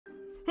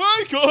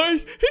Hey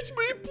guys, it's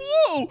me,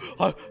 Blue.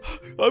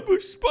 I'm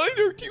a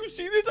spider. Do you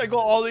see this? I got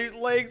all these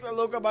legs. I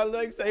look at my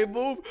legs, they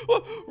move.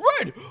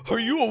 Red, are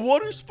you a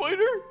water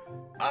spider?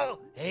 Oh,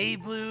 hey,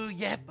 Blue.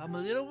 Yep, I'm a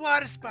little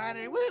water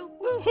spider. Woo,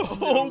 woo.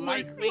 Oh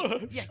my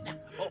gosh. Yeah.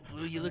 Oh,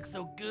 Blue, you look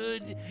so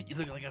good. You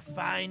look like a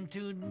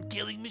fine-tuned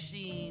killing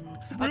machine.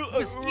 A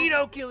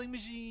mosquito killing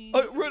machine.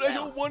 Red, I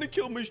don't want to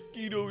kill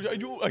mosquitoes. I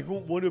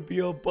don't want to be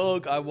a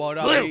bug. I want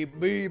to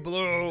be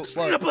Blue.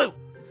 Blue.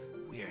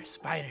 We are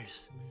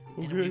spiders.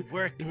 Okay. And we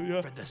work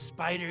for the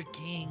Spider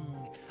King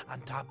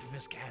on top of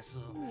his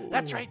castle.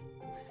 That's right.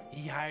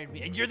 He hired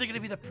me. And you're going to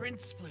be the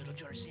prince, Blue. Don't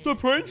you understand? The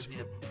prince?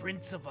 You're the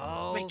prince of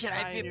all Wait, can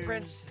spiders. I be a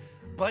prince?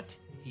 But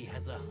he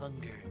has a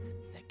hunger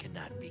that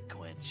cannot be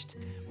quenched.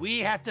 We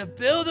have to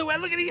build a web.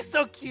 Look at him. He's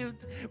so cute.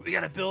 We got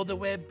to build a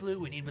web, Blue.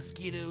 We need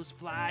mosquitoes,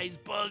 flies,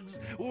 bugs,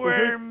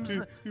 worms.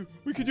 Okay.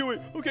 We can do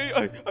it.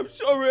 Okay, I'm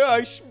sorry.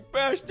 I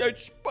smashed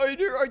that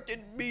spider. I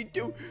didn't mean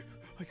to.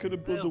 I could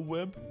have built a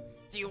web.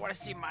 Do you want to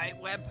see my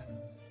web?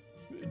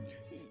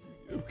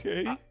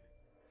 Okay.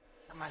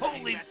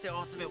 Holy, the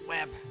ultimate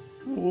web.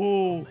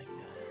 Whoa.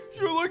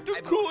 You're like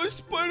the coolest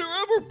spider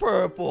ever,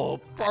 Purple.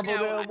 Purple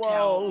there,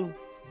 whoa.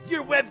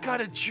 Your web caught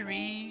a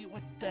tree.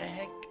 What the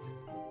heck?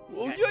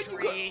 Oh,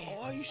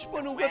 yeah, you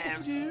spun a web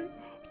here.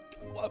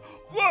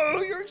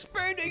 Whoa, you're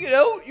expanding it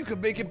out. You can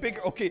make it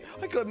bigger. Okay,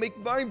 I gotta make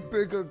mine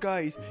bigger,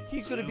 guys.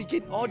 He's gonna be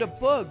getting all the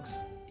bugs.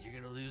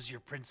 Your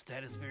prince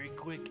status very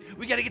quick.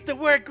 We gotta get to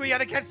work. We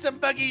gotta catch some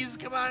buggies.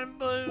 Come on,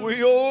 Blue.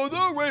 We are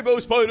the rainbow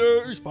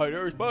spider.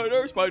 Spider,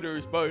 spider,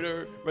 spider,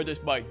 spider. Red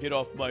is mine. Get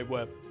off my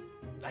web.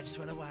 I just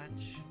want to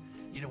watch.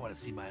 You don't want to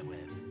see my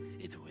web.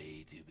 It's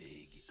way too big.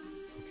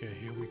 Okay,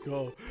 here we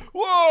go.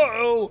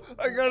 Whoa!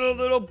 I got a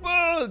little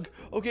bug.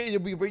 Okay,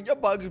 then we bring the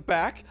bugs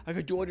back. I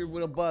got 200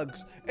 little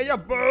bugs. And a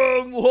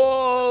boom!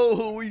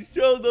 Whoa! We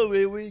sell them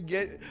and we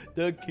get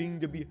the king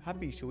to be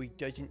happy so he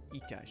doesn't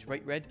eat us.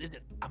 Right, Red? Listen,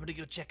 I'm gonna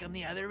go check on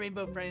the other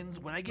rainbow friends.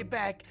 When I get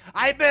back,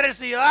 I better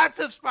see lots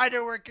of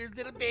spider workers,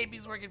 little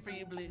babies working for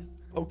you, Blue.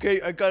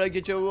 Okay, I gotta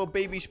get your little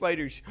baby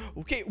spiders.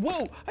 Okay,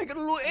 whoa! I got a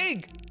little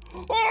egg.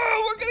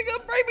 Oh, we're gonna get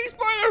a baby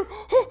spider!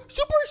 Oh,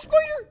 super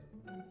spider!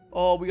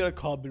 Oh, we got a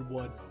common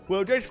one.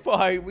 Well, that's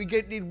fine. We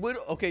get these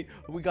little... Okay,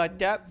 we got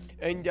that.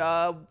 And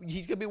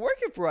he's going to be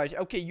working for us.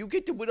 Okay, you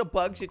get the little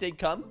bugs if they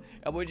come.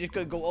 And we're just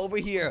going to go over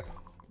here.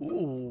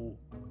 Ooh,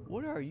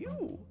 what are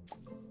you?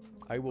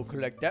 I will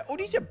collect that. Oh,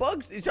 these are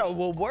bugs. It's a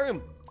little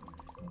worm.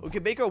 Okay,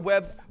 make our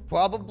web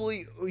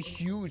probably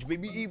huge.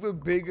 Maybe even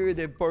bigger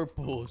than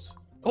Purple's.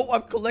 Oh,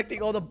 I'm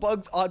collecting all the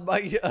bugs on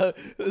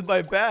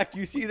my back.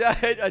 You see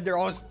that? And they're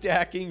all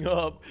stacking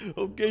up.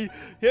 Okay.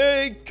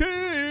 Hey,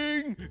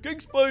 King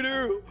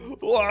Spider.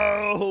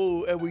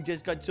 Wow. And we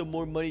just got some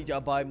more money to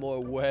buy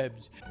more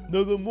webs.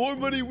 Now, the more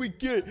money we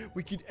get,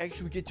 we can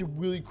actually get some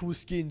really cool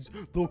skins.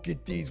 Look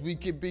at these. We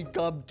can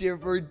become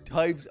different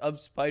types of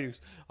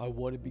spiders. I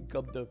want to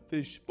become the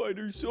fish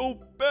spider so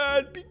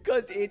bad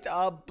because it's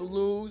a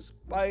blue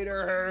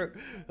spider.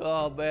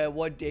 Oh, man.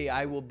 One day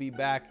I will be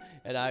back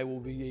and I will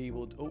be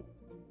able to... Oh,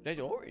 that's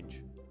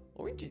orange.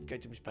 Orange has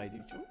got some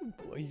spiders. Oh,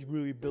 boy, he's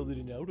really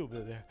building it out over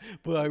there.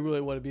 But I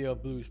really want to be a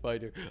blue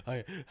spider.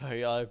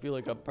 I feel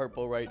like I'm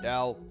purple right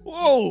now.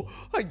 Whoa!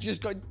 I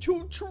just got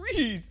 2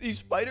 trees. These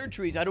spider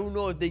trees. I don't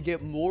know if they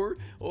get more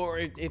or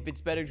if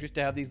it's better just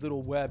to have these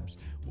little webs.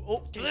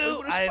 Oh,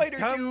 Blue, I've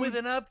come with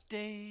an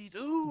update.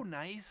 Ooh,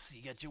 nice.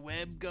 You got your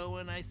web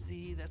going, I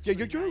see. That's yeah,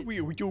 we're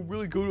doing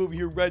really good over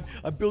here, Red.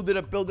 I'm building.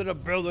 Ooh,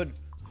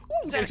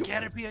 is that a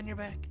caterpie on your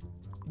back?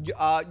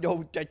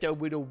 No, that's a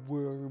little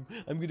worm.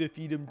 I'm gonna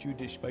feed him to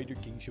the Spider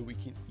King so we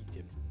can eat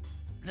him.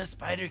 The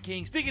Spider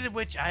King. Speaking of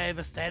which, I have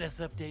a status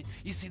update.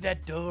 You see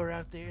that door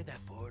out there?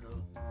 That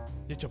portal?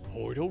 It's a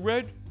portal,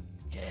 Red?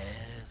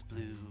 Yes,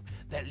 Blue.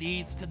 That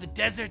leads to the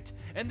desert.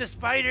 And the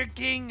Spider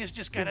King has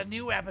just got a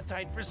new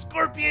appetite for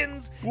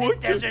scorpions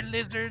and desert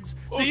lizards.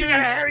 So you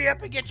gotta hurry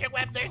up and get your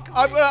web there.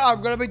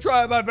 I'm gonna be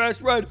trying my best,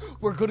 Red.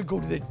 We're gonna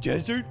go to the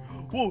desert.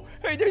 Whoa,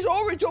 hey, there's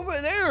Orange over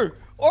there.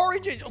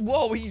 Orange is,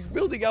 whoa, he's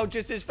building out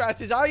just as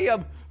fast as I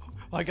am.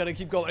 I gotta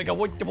keep going. I got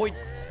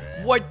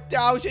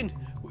 1,000.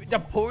 The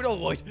portal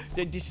was.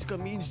 This is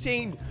gonna be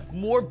insane.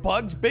 More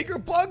bugs, bigger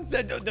bugs.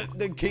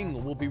 The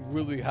king will be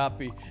really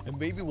happy. And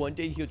maybe one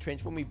day he'll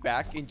transform me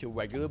back into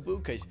regular Blue.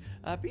 Because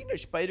being a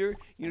spider,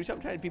 you know,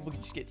 sometimes people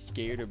can just get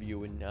scared of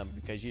you. And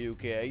because you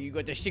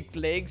got the 6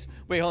 legs.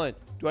 Wait, hold on.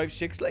 Do I have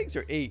 6 legs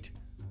or 8?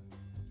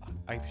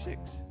 I have 6.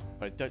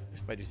 But I thought the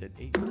spider said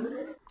 8.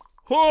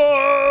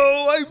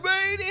 Oh, I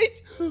made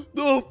it!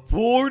 The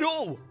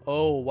portal!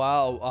 Oh,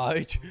 wow.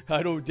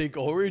 I don't think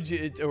orange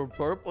or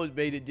purple has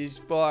made it this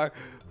far.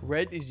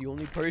 Red is the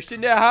only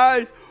person that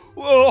has.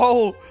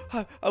 Whoa!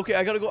 Okay,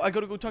 I gotta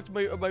go talk to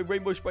my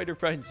rainbow spider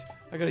friends.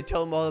 I gotta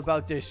tell them all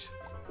about this.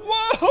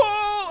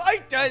 Whoa!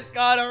 I just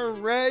got a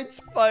red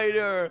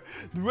spider.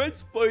 The red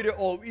spider,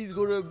 oh, he's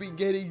going to be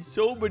getting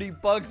so many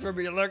bugs from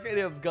me. Look at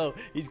him go.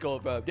 He's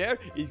going from there.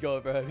 He's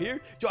going from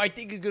here. So I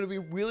think it's going to be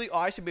really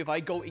awesome if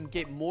I go and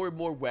get more and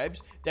more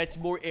webs. That's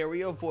more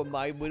area for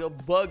my little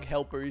bug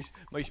helpers,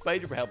 my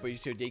spider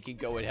helpers, so they can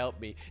go and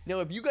help me. Now,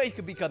 if you guys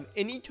could become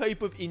any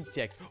type of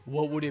insect,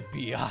 what would it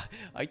be?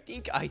 I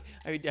think I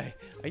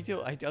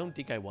don't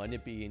think I want to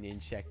be an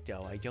insect,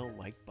 though. I don't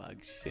like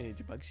bugs. The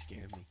bugs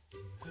scare me.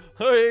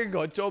 I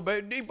got so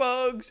many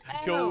bugs.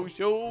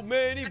 So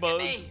many Look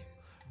bugs. at me.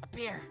 Up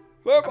here.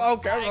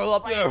 Okay, I'll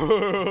up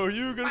there.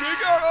 You gonna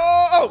be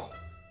careful.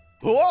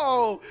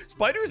 Whoa,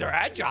 spiders are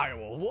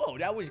agile. Whoa,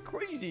 that was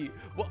crazy.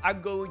 Well,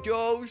 I'm going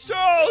to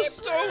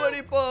so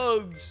many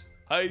bugs.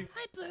 Hi.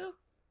 Hi, Blue.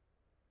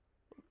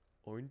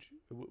 Orange,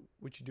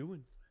 what you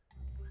doing?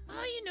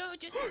 Oh, you know,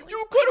 just...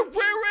 You got a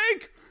rare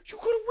egg. You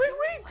got a rare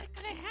egg.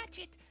 I got a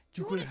hatchet. You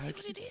You got want a to see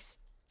hatchet? what it is?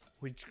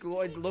 Which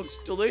one looks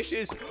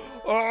delicious?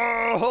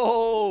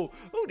 Oh,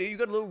 there you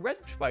got a little red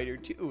spider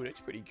too.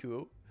 That's pretty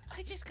cool.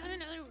 I just got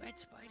another red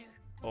spider.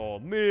 Oh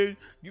man,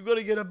 you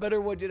gotta get a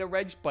better one than a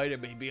red spider.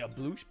 Maybe a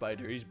blue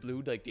spider. Is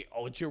blue like the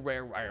ultra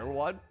rare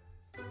one?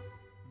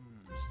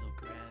 Still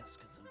grass,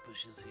 got some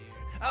bushes here.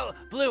 Oh,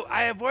 Blue,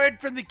 I have word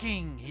from the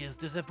king. He is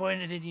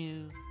disappointed in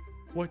you.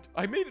 What?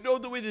 I made it all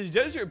the way to the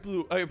desert,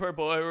 blue.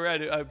 Purple. I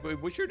read it.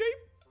 What's your name?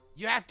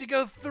 You have to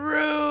go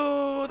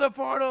through the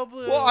portal,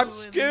 Blue. Well, I'm and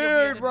then you'll be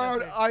scared, in the bro.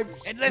 desert. I'm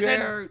And scared.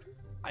 listen,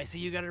 I see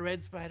you got a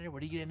red spider.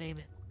 What are you gonna name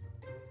it?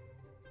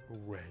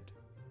 Red.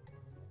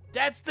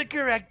 That's the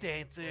correct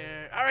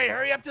answer. All right,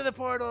 hurry up to the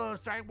portal.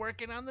 Start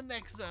working on the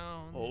next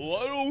zone. Oh,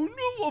 I don't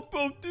know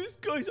about this,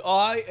 guys.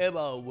 I am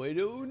a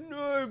little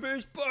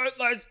nervous, but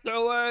let's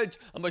do it.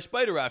 I'm a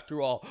spider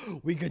after all.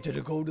 We get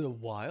to go to the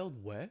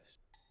Wild West.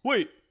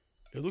 Wait,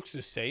 it looks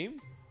the same.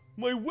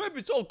 My web,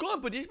 it's all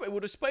gone, but this might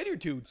with the spider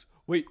toots.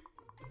 Wait.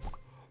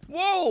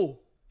 Whoa!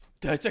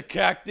 That's a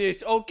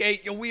cactus.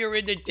 Okay, we are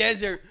in the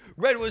desert.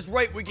 Red was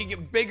right. We can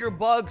get bigger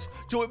bugs.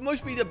 So it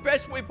must be the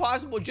best way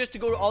possible just to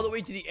go all the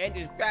way to the end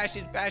as fast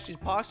as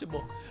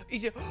possible. He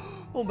said,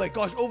 oh my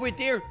gosh, over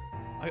there.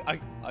 I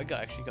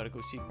actually gotta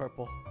go see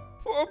Purple.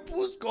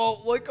 Purple's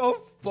got like a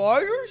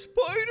fire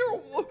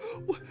spider?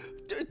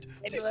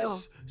 This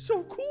is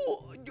so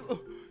cool.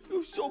 You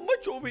have so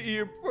much over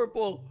here,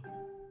 Purple.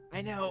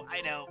 I know.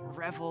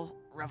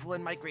 Revel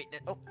in my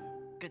greatness. Oh,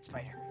 good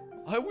spider.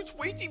 I was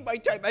wasting my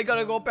time. I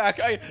gotta go back.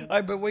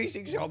 I've been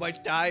wasting so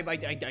much time.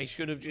 I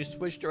should have just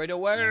switched right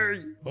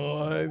away.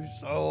 I'm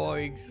so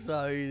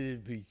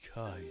excited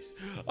because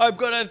I'm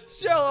gonna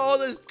sell all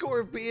the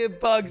scorpion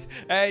bugs,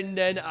 and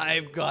then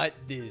I've got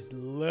this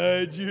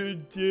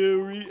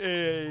legendary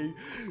egg.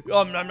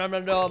 Nom nom nom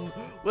nom nom.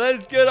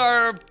 Let's get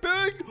our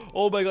big.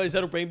 Oh my god, is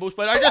that a rainbow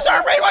spider? I just saw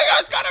a rainbow.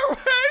 I got a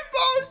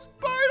rainbow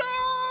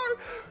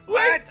spider.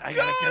 What? I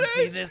gotta come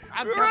see this.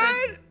 I'm coming.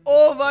 Red!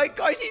 Oh my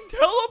gosh, he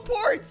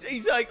teleports!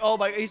 He's like, oh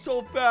my, he's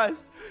so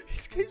fast.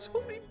 He's getting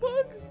so many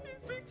bugs.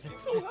 He makes me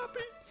so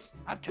happy.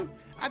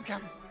 I'm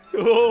coming.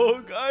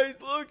 Oh, guys,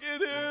 look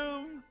at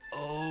him.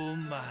 Oh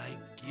my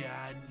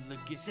god, look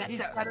at Is that he's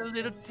the- got a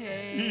little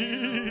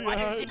tail. Why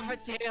does he have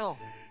a tail?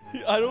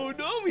 I don't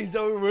know. He's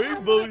a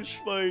rainbow much?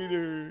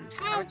 spider.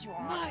 How much you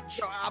want? much?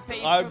 Yo, I'll pay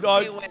you I'm for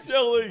not the webs.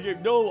 selling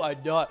him. No, I'm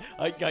not.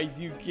 Guys,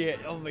 you can't.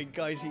 Oh my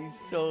gosh, he's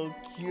so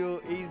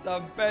cute. He's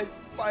the best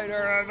spider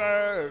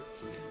ever.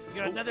 We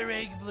got another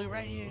egg, Blue,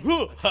 right here.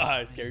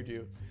 I scared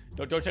you.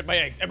 Don't check my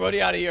eggs.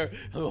 Everybody out of here.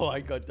 Oh, I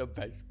got the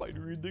best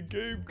spider in the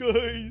game,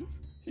 guys.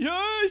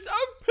 Yes,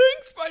 a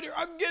pink spider.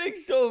 I'm getting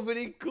so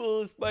many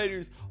cool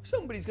spiders.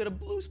 Somebody's got a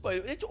blue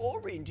spider. It's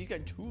orange. He's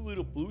got two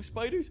little blue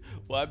spiders.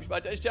 Well, I'm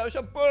about to sell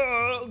some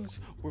bugs.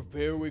 We're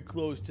very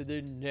close to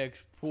the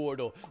next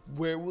portal.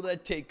 Where will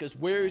that take us?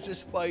 Where is the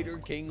Spider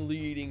King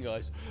leading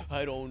us?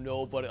 I don't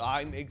know, but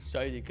I'm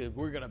excited because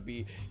we're going to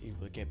be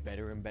able to get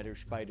better and better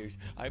spiders.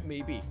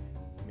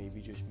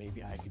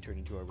 Maybe I could turn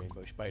into a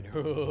rainbow spider.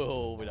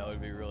 Oh, that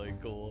would be really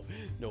cool.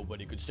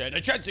 Nobody could stand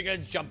a chance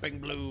against jumping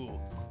blue.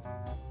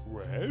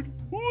 Red?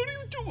 What are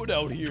you doing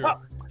out here?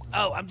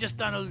 Oh, I'm just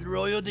on a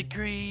royal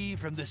decree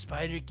from the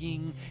Spider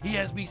King. He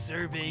has me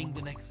surveying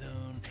the next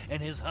zone,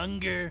 and his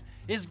hunger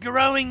is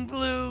growing,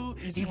 Blue.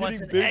 Is He he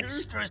wants an getting bigger?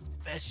 extra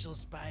special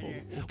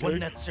spider, Oh, okay. one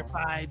that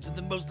survives in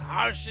the most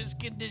harshest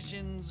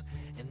conditions,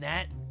 and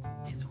that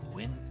is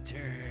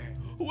winter.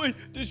 Wait,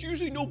 there's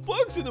usually no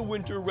bugs in the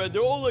winter, Red.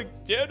 They're all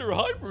like dead or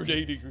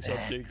hibernating or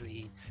something.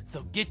 Exactly.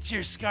 So get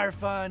your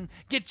scarf on,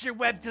 get your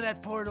web to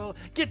that portal,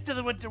 get to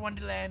the Winter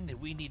Wonderland, and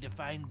we need to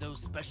find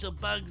those special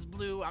bugs,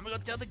 Blue. I'm gonna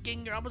go tell the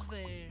king you're almost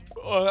there.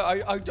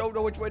 I don't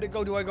know which way to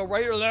go. Do I go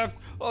right or left?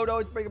 Oh no,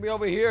 it's bringing me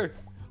over here.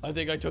 I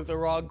think I took the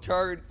wrong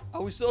turn. I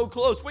was so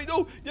close. Wait,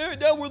 no. Yeah,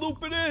 now we're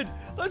looping in.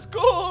 Let's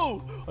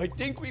go. I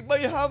think we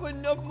might have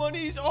enough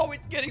monies. Oh,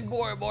 it's getting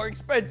more and more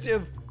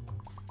expensive.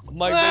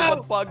 My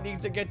rainbow bug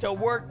needs to get to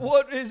work.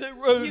 What is it,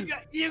 Red?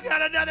 You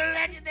got another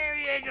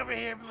legendary egg over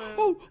here, Blue.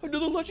 Oh,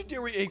 another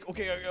legendary egg.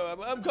 Okay,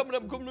 I'm coming.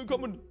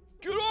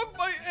 Get off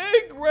my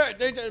egg, Red.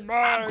 This is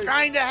mine. I'm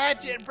trying to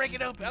hatch it and break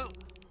it open. Oh.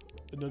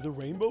 Another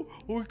rainbow?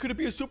 Oh, could it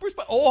be a super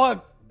spider? Oh,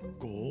 a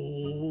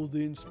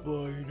golden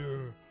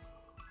spider.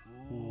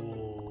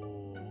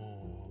 Whoa.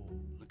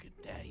 Look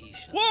at that. He's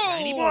a Whoa!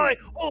 tiny boy.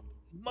 Oh,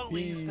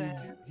 Molly's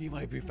fat. He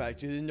might be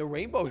faster than the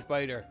rainbow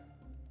spider.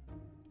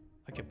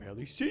 I can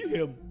barely see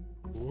him.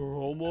 We're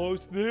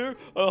almost there.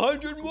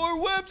 100 more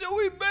webs and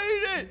we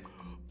made it.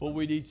 But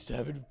we need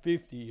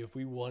 750 if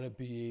we want to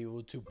be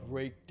able to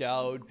break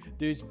down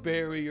this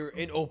barrier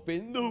and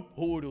open the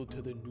portal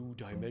to the new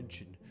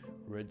dimension.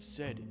 Red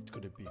said it's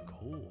going to be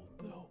cold,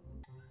 though.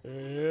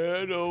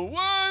 And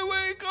away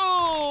we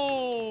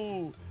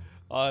go!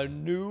 A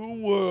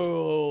new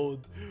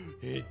world.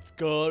 It's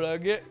gonna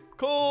get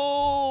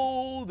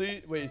cold.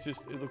 Wait,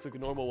 it looks like a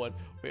normal one.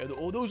 Wait,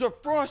 oh, those are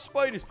frost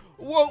spiders.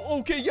 Whoa,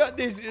 okay, yeah,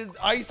 this is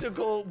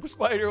icicle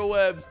spider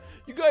webs.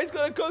 You guys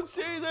gotta come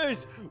see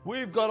this.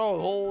 We've got a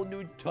whole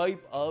new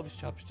type of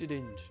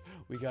substance.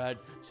 We got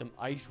some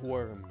ice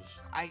worms.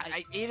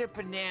 I ate a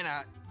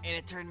banana and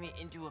it turned me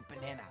into a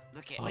banana.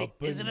 Look at Wait,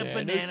 me. isn't a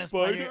banana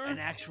spider an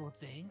actual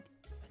thing?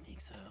 I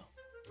think so.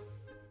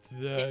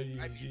 That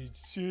is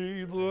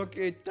insane. Look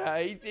at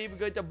that. He's even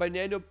got the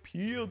banana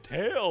peel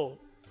tail.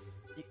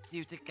 Do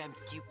you think I'm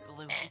cute,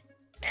 Blue?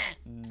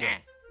 No.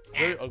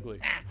 Very ugly.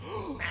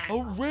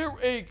 A rare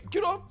egg.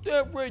 Get off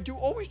that red. You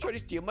always try to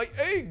steal my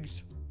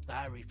eggs.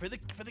 Sorry, for the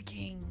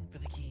king, for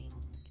the king.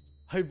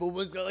 I've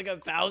almost got like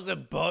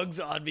 1,000 bugs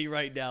on me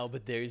right now,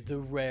 but there's the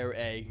rare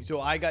egg.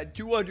 So I got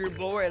 200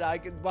 more and I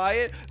can buy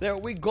it. There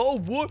we go.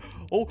 What?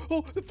 Oh,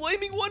 the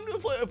flaming one,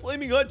 a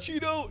flaming hot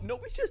Cheeto. No,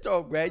 it's just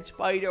a red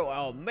spider.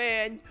 Oh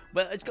man.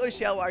 But let's go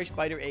sell our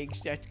spider eggs.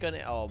 That's gonna,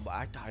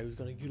 I thought I was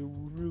gonna get a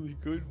really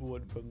good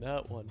one from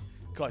that one.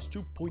 Cost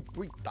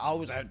 2.3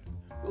 thousand.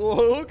 Oh,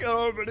 look at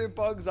how many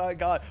bugs I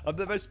got. I'm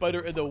the best spider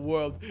in the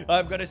world.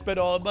 I'm gonna spend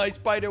all of my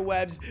spider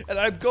webs and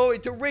I'm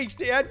going to reach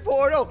the end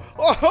portal.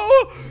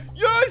 Oh,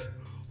 yes!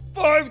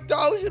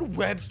 5,000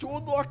 webs to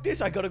unlock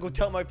this. I gotta go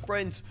tell my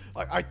friends.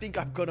 I think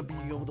I'm gonna be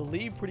able to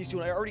leave pretty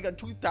soon. I already got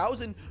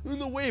 2,000. On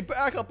the way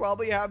back, I'll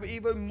probably have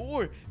even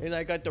more. And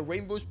I got the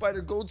rainbow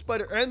spider, gold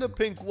spider, and the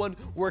pink one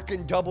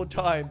working double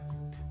time.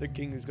 The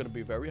king is gonna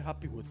be very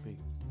happy with me.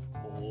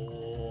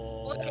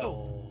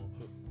 Oh.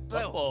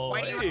 Blue,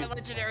 why do you have a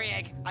legendary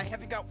egg? I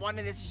haven't got one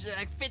and this is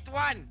like 5th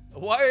one.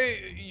 Why are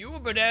you a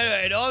banana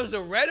and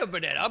also red a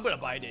banana? I'm gonna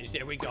buy this.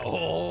 There we go.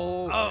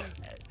 Oh,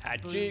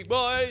 hatching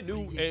my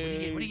new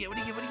egg. What do you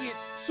get?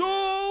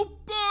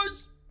 Super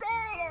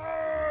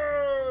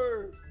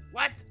spider!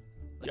 What?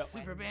 Yep.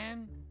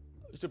 Superman?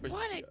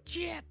 What a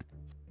chip.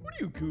 What are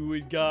you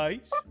doing,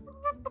 guys?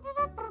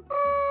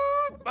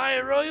 By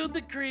a royal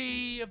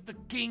decree of the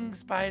King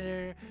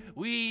Spider,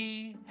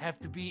 we have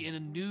to be in a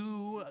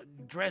new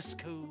dress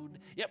code.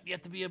 Yep, you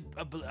have to be a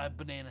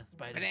banana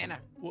spider. Banana.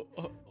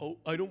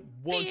 I don't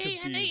want to be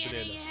a banana.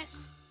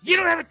 B-A-N-A-N-A-S. You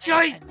don't have a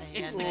choice.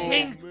 It's the Oh,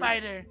 King man.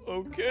 Spider.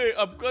 Okay,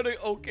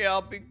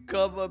 I'll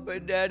become a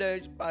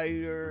banana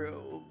spider.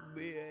 Oh,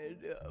 man.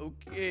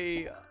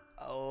 Okay.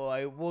 Oh,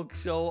 I look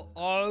so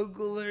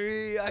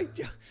ugly. I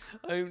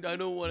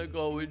don't want to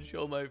go and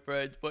show my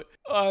friends, but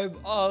I'm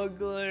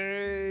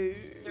ugly.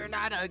 You're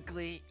not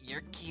ugly.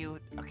 You're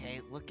cute. Okay,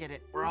 look at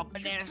it. We're all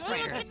banana Full of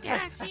spiders.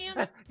 potassium.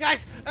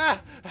 Guys,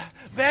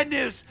 bad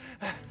news.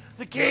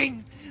 The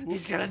King,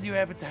 he's got a new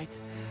appetite.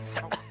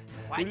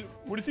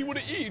 What does he want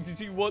to eat? Does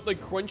he want like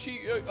crunchy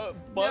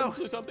buns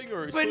or something,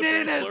 or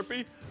Bananas.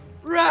 Slurpee?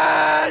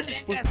 Run!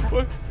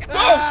 What?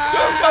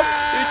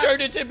 No! He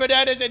turned into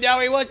bananas and now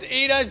he wants to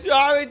eat us.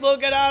 Oh, he's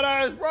looking at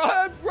us.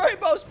 Run,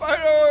 rainbow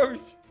spiders!